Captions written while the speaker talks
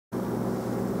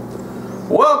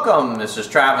Welcome, this is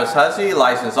Travis Hussey,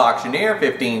 licensed auctioneer,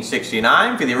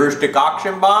 1569 for the Aroostook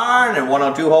Auction Barn and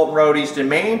 102 Holton Road, Easton,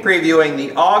 Maine, previewing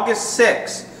the August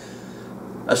 6th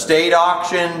estate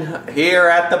auction here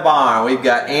at the barn. We've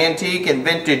got antique and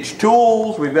vintage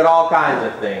tools, we've got all kinds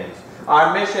of things.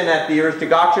 Our mission at the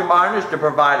Aroostook Auction Barn is to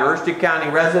provide Aroostook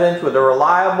County residents with a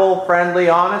reliable, friendly,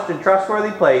 honest, and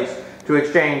trustworthy place to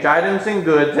exchange items and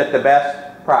goods at the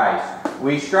best price.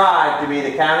 We strive to be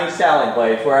the county selling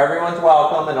place where everyone's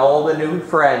welcome and old and new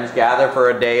friends gather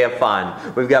for a day of fun.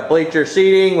 We've got bleacher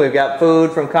seating, we've got food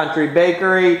from Country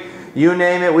Bakery, you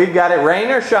name it, we've got it.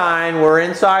 Rain or shine, we're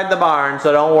inside the barn,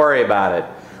 so don't worry about it.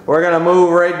 We're going to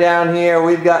move right down here.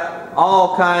 We've got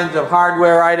all kinds of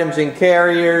hardware items and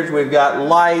carriers, we've got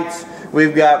lights,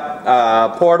 we've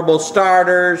got portable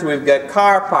starters, we've got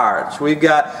car parts, we've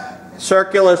got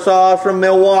circular saws from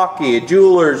Milwaukee, a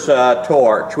jeweler's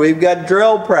torch. We've got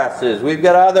drill presses. We've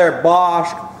got other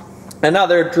Bosch and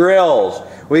other drills.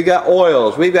 We've got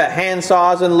oils. We've got hand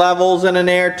saws and levels and an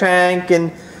air tank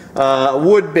and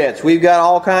wood bits. We've got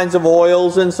all kinds of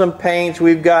oils and some paints.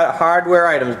 We've got hardware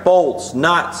items, bolts,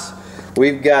 nuts.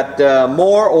 We've got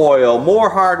more oil, more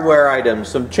hardware items,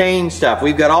 some chain stuff.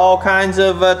 We've got all kinds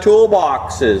of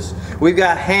toolboxes. We've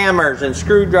got hammers and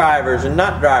screwdrivers and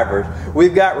nut drivers.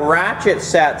 We've got ratchet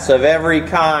sets of every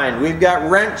kind. We've got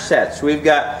wrench sets. We've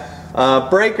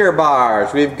got breaker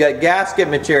bars. We've got gasket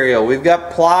material. We've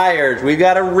got pliers. We've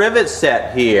got a rivet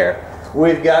set here.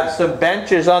 We've got some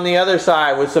benches on the other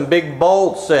side with some big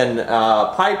bolts and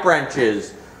pipe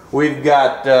wrenches. We've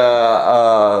got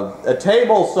a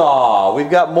table saw. We've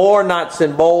got more nuts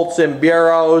and bolts and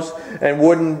bureaus and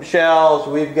wooden shelves.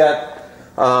 We've got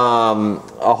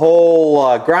a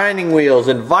whole grinding wheels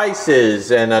and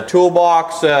vices and a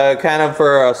toolbox kind of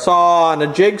for a saw and a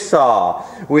jigsaw.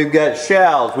 We've got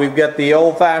shelves. We've got the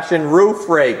old-fashioned roof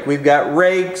rake. We've got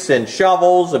rakes and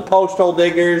shovels and post hole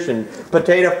diggers and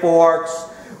potato forks.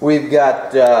 We've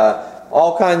got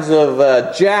all kinds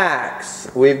of jacks.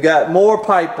 We've got more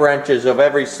pipe wrenches of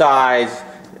every size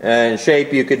and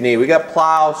shape you could need. We've got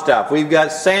plow stuff. We've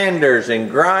got sanders and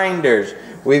grinders.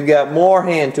 We've got more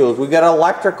hand tools. We've got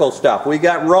electrical stuff. We've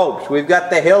got ropes. We've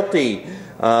got the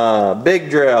Hilti big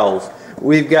drills.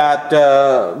 We've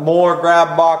got more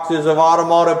grab boxes of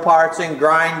automotive parts and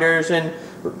grinders and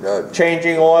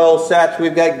changing oil sets.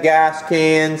 We've got gas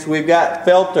cans. We've got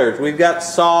filters. We've got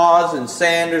saws and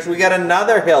sanders. We've got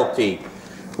another Hilti.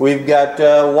 We've got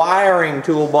wiring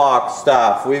toolbox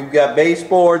stuff. We've got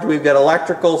baseboards. We've got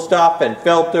electrical stuff and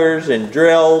filters and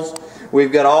drills.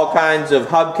 We've got all kinds of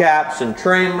hubcaps and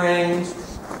trim rings.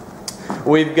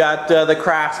 We've got the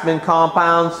Craftsman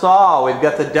compound saw. We've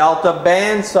got the Delta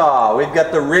band saw. We've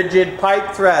got the rigid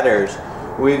pipe threaders.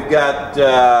 We've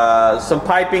got some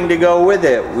piping to go with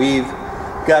it. We've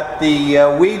got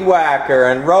the weed whacker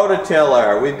and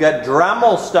rototiller. We've got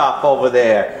Dremel stuff over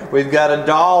there. We've got a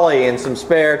dolly and some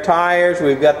spare tires.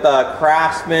 We've got the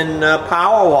Craftsman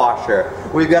power washer.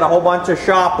 We've got a whole bunch of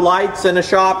shop lights and a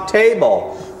shop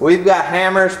table. We've got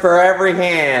hammers for every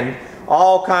hand,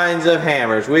 all kinds of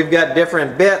hammers. We've got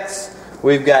different bits.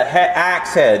 We've got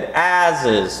axe head,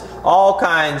 adzes, all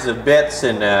kinds of bits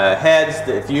and heads.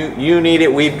 If you need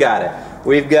it, we've got it.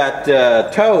 We've got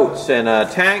totes and a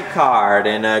tank card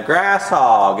and a grass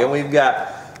hog, and we've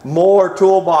got more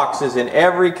toolboxes in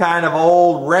every kind of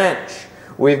old wrench.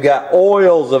 We've got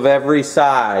oils of every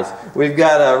size. We've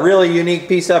got a really unique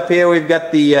piece up here. We've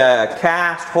got the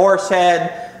cast horse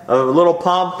head, a little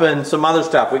pump and some other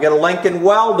stuff. We've got a Lincoln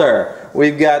welder.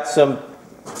 We've got some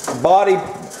body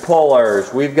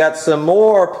pullers. We've got some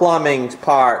more plumbing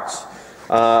parts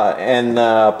and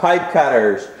pipe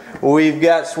cutters. We've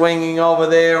got swinging over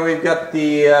there. We've got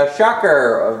the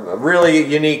shucker, a really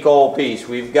unique old piece.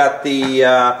 We've got the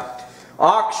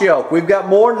ox yoke. We've got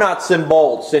more nuts and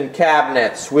bolts and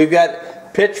cabinets. We've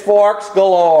got pitchforks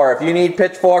galore. If you need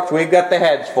pitchforks, we've got the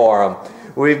heads for them.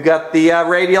 We've got the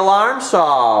radial arm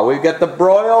saw. We've got the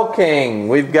Broil King.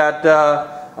 We've got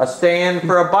a stand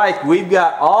for a bike. We've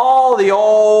got all the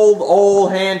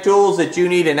old hand tools that you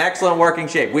need in excellent working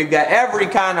shape. We've got every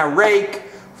kind of rake,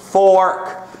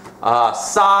 fork,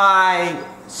 scythe,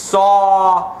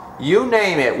 saw, you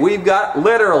name it. We've got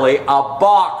literally a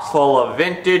box full of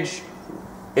vintage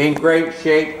in great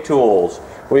shape tools.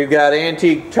 We've got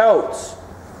antique totes.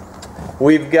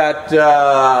 We've got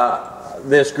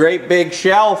this great big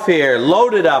shelf here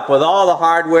loaded up with all the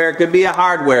hardware. It could be a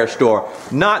hardware store.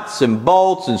 Nuts and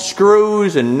bolts and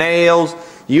screws and nails.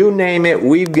 You name it,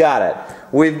 we've got it.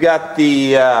 We've got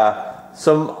the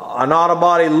an auto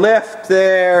body lift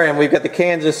there, and we've got the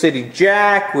Kansas City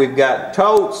Jack. We've got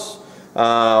totes.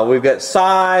 We've got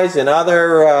size and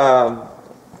other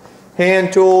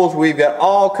hand tools. We've got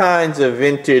all kinds of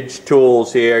vintage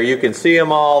tools here. You can see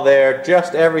them all there.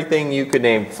 Just everything you could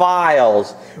name.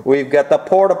 Files. We've got the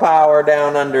Porta-Power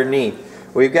down underneath.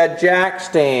 We've got jack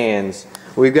stands.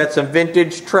 We've got some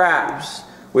vintage traps.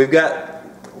 We've got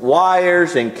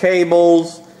wires and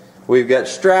cables. We've got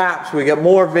straps. We've got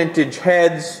more vintage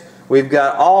heads. We've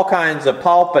got all kinds of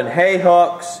pulp and hay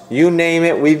hooks. You name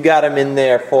it, we've got them in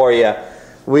there for you.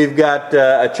 We've got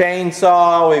a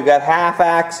chainsaw. We've got half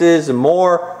axes and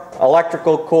more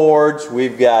electrical cords.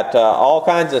 We've got all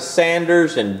kinds of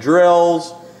sanders and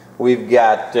drills. We've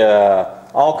got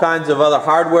all kinds of other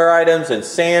hardware items and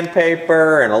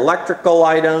sandpaper and electrical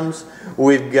items.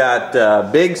 We've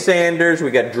got big sanders.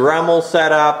 We've got Dremel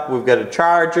set up. We've got a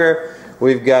charger.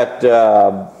 We've got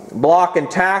block and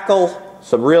tackle,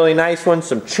 some really nice ones,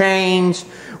 some chains.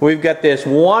 We've got this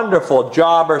wonderful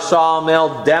Jobber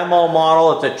sawmill demo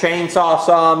model. It's a chainsaw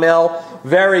sawmill,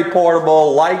 very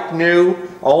portable, like new,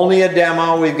 only a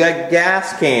demo. We've got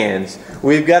gas cans.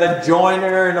 We've got a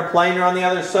joiner and a planer on the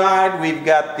other side. We've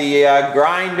got the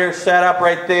grinder set up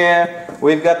right there.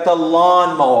 We've got the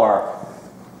lawnmower.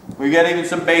 We've got even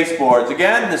some baseboards.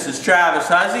 Again, this is Travis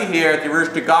Huzzy here at the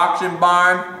Aroostook Auction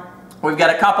Barn. We've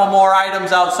got a couple more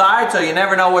items outside, so you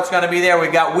never know what's going to be there.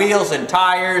 We've got wheels and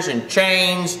tires and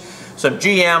chains, some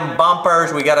GM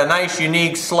bumpers. We got a nice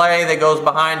unique sleigh that goes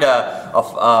behind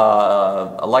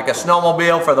like a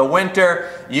snowmobile for the winter.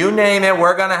 You name it,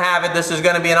 we're going to have it. This is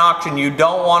going to be an auction you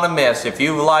don't want to miss. If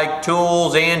you like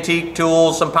tools, antique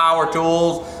tools, some power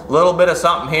tools, a little bit of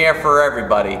something here for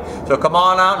everybody. So come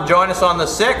on out and join us on the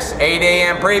 6th, 8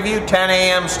 a.m. preview, 10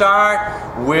 a.m.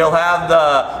 start. We'll have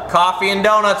the coffee and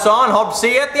donuts on. Hope to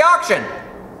see you at the auction.